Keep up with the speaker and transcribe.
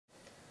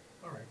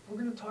we're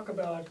going to talk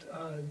about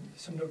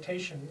some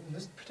notation. In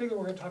this particular,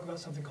 we're going to talk about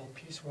something called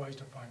piecewise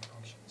defined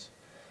functions.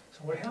 So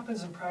what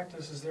happens in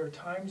practice is there are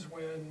times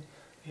when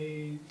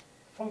a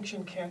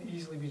function can't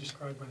easily be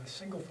described by a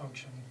single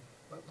function,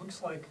 but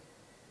looks like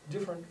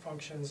different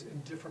functions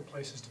in different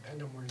places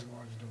depending on where you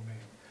are in the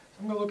domain. So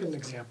I'm going to look at an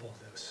example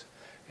of this.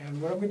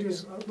 And what I'm going to do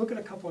is look at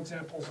a couple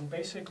examples, and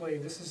basically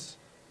this is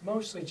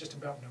mostly just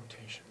about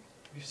notation.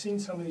 We've seen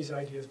some of these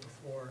ideas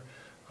before,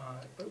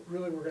 but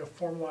really we're going to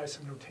formalize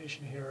some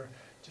notation here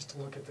just to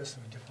look at this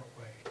in a different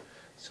way.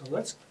 So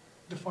let's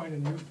define a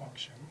new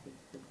function.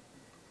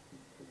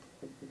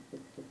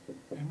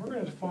 And we're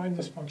going to define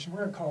this function, we're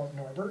going to call it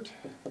Norbert.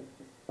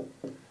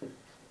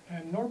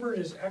 And Norbert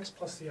is x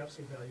plus the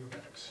absolute value of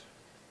x.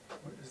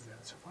 What is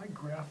that? So if I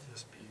graph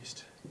this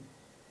beast,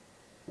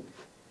 it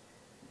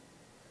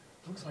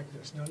looks like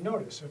this. Now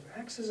notice, if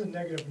x is a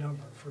negative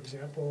number, for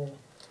example,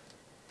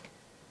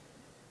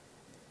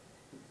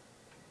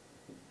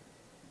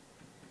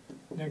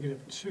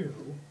 -2,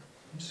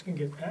 I'm just going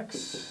to get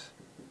x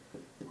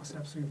plus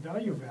absolute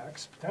value of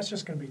x, but that's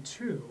just going to be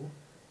 2,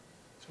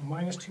 so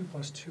 -2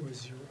 plus 2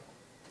 is 0.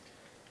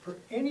 For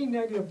any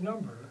negative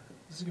number,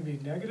 this is going to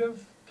be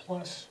negative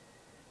plus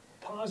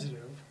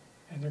positive,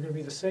 and they're going to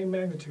be the same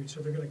magnitude,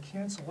 so they're going to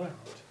cancel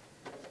out.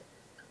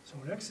 So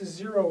when x is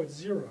 0, it's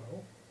 0,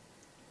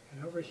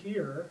 and over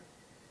here,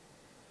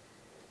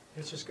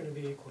 it's just going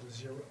to be equal to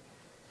 0.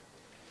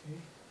 Okay?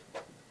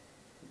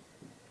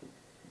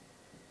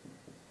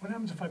 What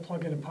happens if I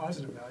plug in a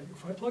positive value?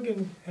 If I plug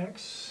in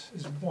x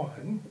is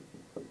 1,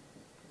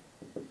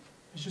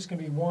 it's just going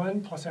to be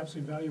 1 plus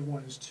absolute value of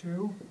 1 is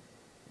 2.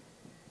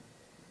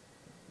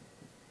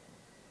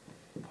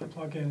 If I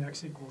plug in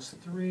x equals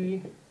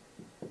 3,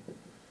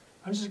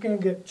 I'm just going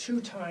to get 2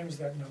 times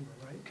that number,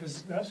 right?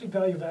 Because the absolute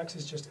value of x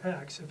is just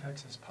x if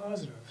x is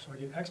positive. So I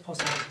get x plus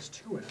x is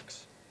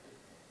 2x.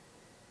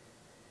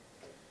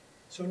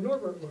 So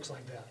Norbert looks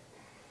like that.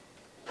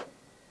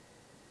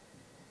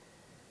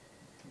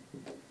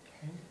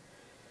 Okay.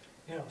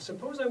 Now,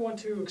 suppose I want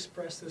to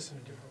express this in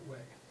a different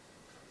way.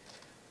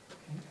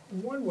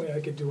 One way I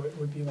could do it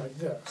would be like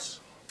this.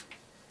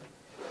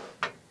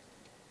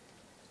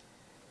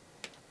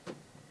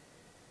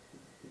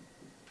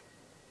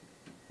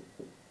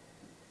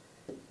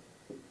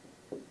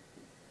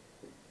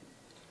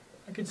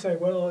 I could say,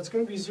 well, it's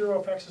going to be 0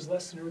 if x is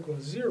less than or equal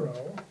to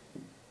 0.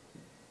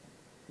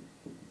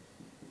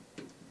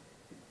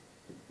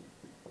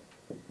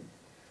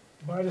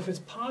 But if it's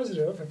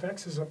positive, if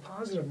x is a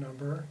positive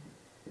number,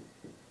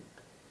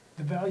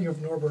 the value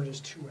of Norbert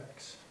is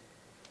 2x.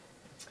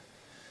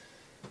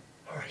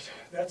 All right,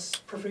 that's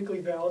perfectly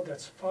valid,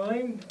 that's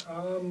fine.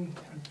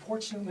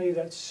 Unfortunately,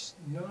 that's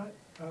not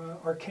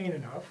arcane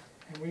enough,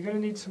 and we're going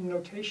to need some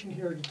notation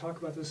here to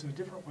talk about this in a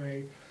different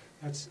way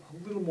that's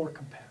a little more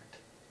compact.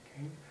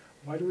 Okay?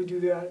 Why do we do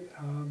that?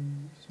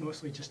 It's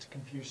mostly just to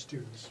confuse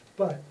students.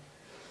 But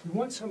we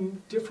want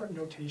some different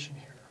notation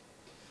here.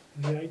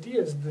 And the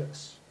idea is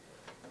this.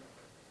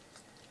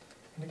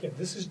 And again,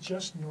 this is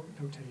just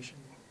notation.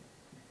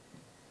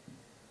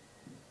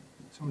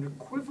 So an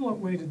equivalent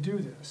way to do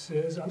this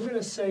is, I'm going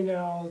to say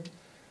now,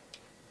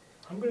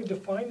 I'm going to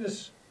define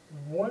this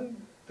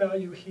one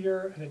value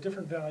here and a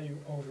different value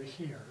over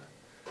here.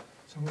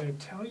 So I'm going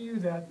to tell you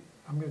that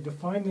I'm going to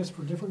define this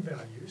for different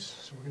values.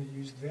 So we're going to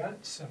use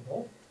that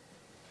symbol.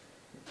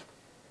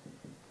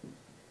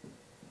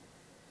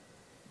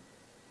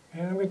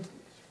 And I'm going to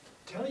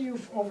tell you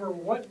over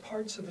what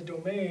parts of the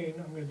domain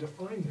I'm going to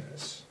define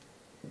this.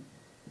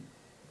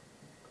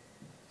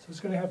 So it's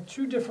going to have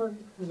 2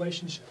 different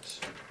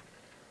relationships.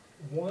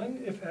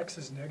 One if x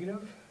is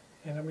negative,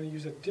 and I'm going to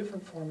use a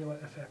different formula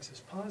if x is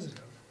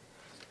positive.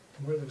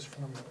 And what are those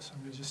formulas? I'm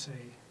going to just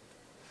say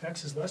if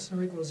x is less than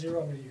or equal to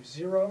 0, I'm going to use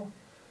 0.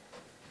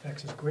 If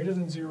x is greater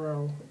than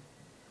 0,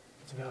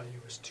 its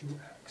value is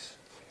 2x.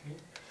 Okay?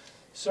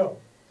 So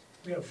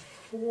we have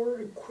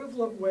 4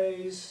 equivalent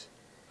ways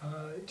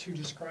to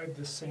describe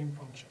this same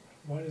function.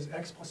 One is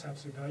x plus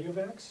absolute value of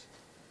x.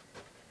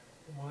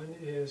 One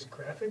is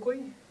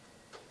graphically.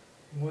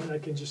 One, I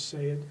can just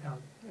say it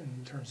out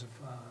in terms of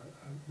a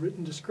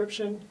written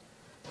description,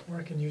 or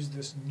I can use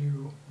this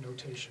new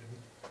notation.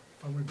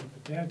 If I'm going to be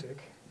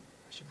pedantic,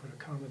 I should put a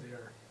comma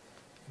there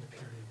and a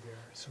period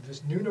there. So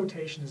this new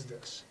notation is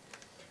this.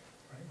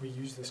 Right? We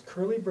use this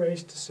curly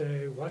brace to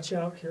say, watch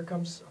out, here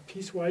comes a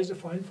piecewise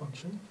defined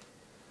function.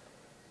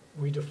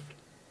 We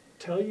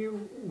tell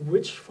you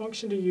which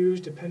function to use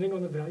depending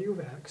on the value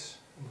of x,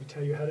 and we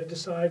tell you how to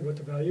decide what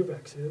the value of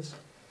x is.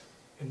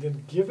 And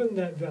then given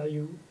that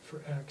value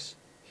for x,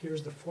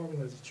 here's the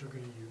formula that you're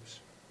going to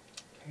use.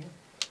 Okay?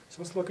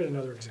 So let's look at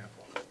another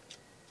example.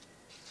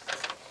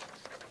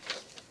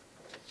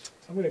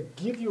 I'm going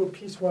to give you a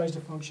piecewise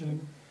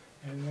function,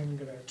 and then I'm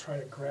going to try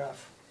to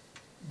graph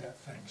that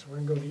thing. So we're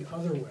going to go the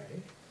other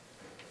way.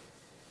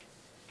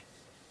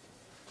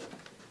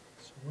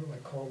 So what do I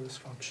call this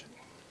function?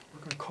 We're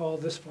going to call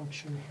this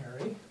function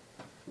Harry.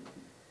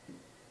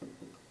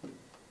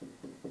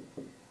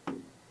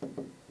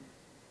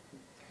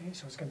 Okay,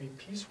 so it's going to be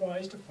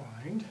piecewise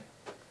defined.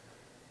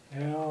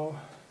 Now,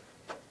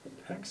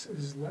 x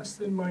is less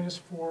than minus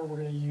 4, we're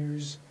going to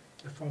use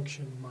the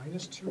function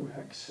minus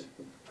 2x.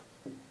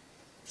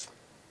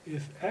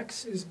 If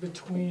x is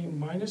between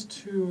minus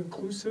 2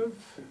 inclusive,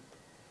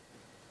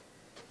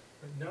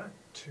 but not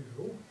 2,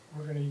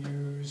 we're going to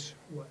use,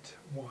 what,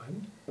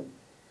 1.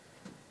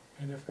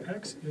 And if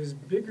x is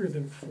bigger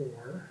than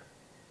 4,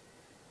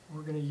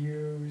 we're going to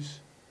use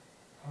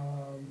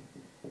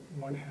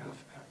 1/2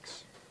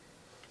 x.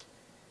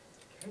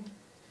 Okay?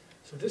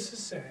 So this is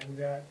saying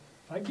that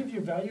if I give you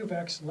a value of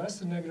x less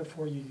than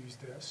 -4, you use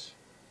this.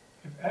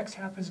 If x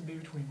happens to be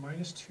between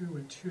minus 2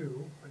 and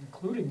 2, but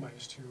including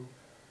minus 2,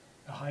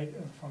 the height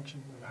of the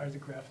function, the height of the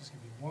graph is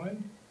going to be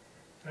 1.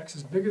 If x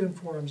is bigger than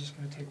 4, I'm just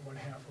going to take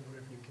 1/2 of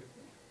whatever you give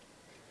me.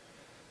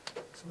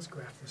 So let's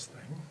graph this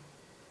thing.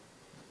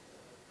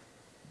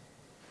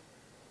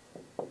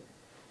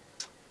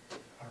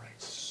 All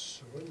right,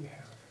 so what do we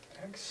have?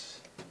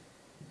 X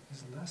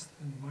is less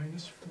than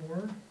minus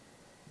 4,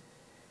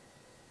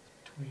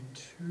 between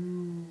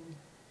 2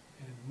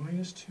 and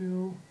minus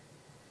 2,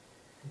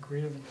 and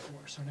greater than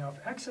 4. So now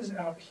if x is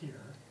out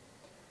here,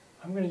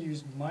 I'm going to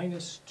use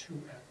minus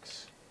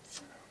 2x.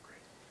 Oh,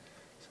 great.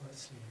 So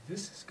let's see.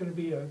 This is going to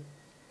be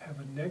have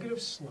a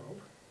negative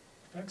slope.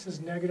 If x is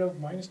negative,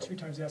 minus 2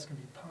 times that's going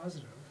to be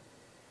positive.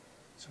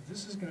 So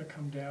this is going to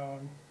come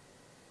down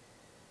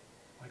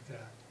like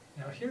that.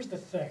 Now here's the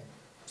thing.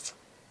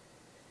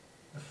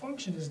 The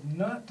function is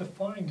not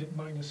defined at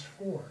minus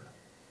 4.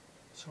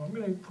 So I'm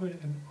going to put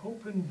an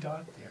open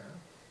dot there.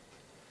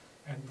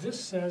 And this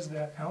says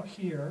that out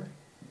here,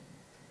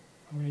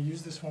 I'm going to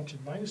use this function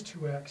minus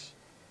 2x,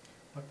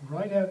 but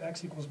right at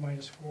x equals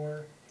minus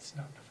 4, it's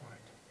not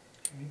defined.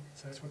 Okay?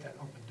 So that's what that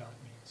open dot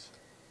means.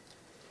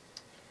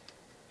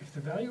 If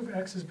the value of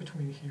x is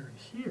between here and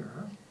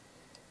here,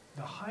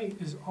 the height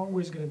is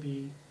always going to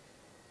be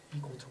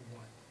equal to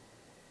 1.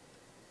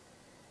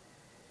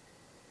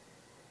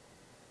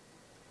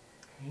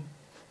 Okay?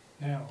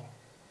 Now,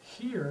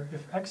 here,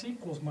 if x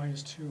equals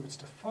minus 2, it's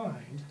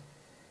defined,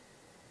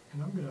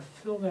 and I'm going to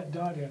fill that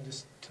dot in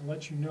just to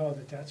let you know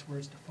that that's where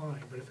it's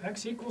defined. But if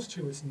x equals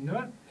 2, it's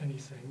not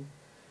anything,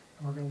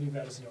 and we're going to leave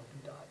that as an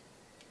open dot.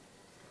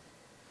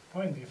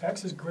 Finally, if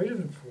x is greater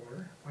than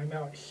 4, I'm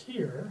out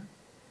here,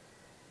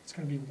 it's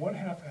going to be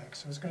 1/2 x,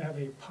 so it's going to have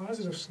a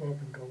positive slope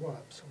and go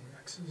up. So when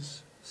x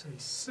is, say,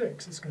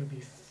 6, it's going to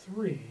be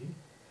 3.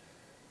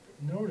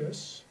 But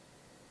notice,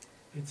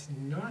 it's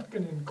not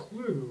going to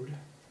include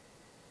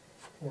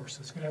 4,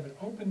 so it's going to have an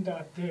open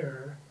dot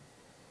there.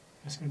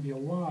 It's going to be a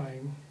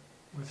line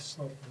with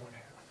slope of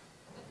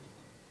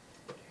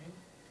 1/2. Okay?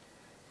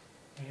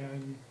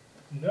 And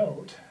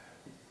note,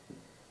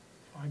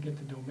 if I get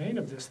the domain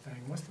of this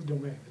thing, what's the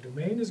domain? The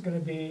domain is going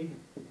to be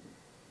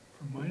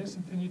from minus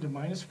infinity to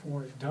minus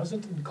 4. It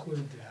doesn't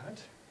include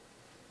that.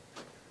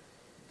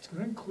 It's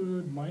going to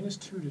include minus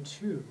 2 to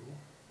 2,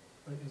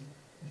 but it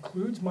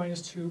includes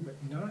minus 2 but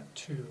not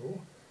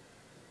 2.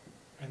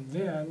 And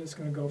then it's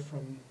going to go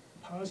from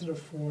positive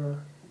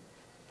 4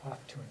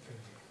 off to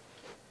infinity.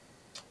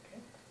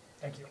 Okay?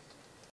 Thank you.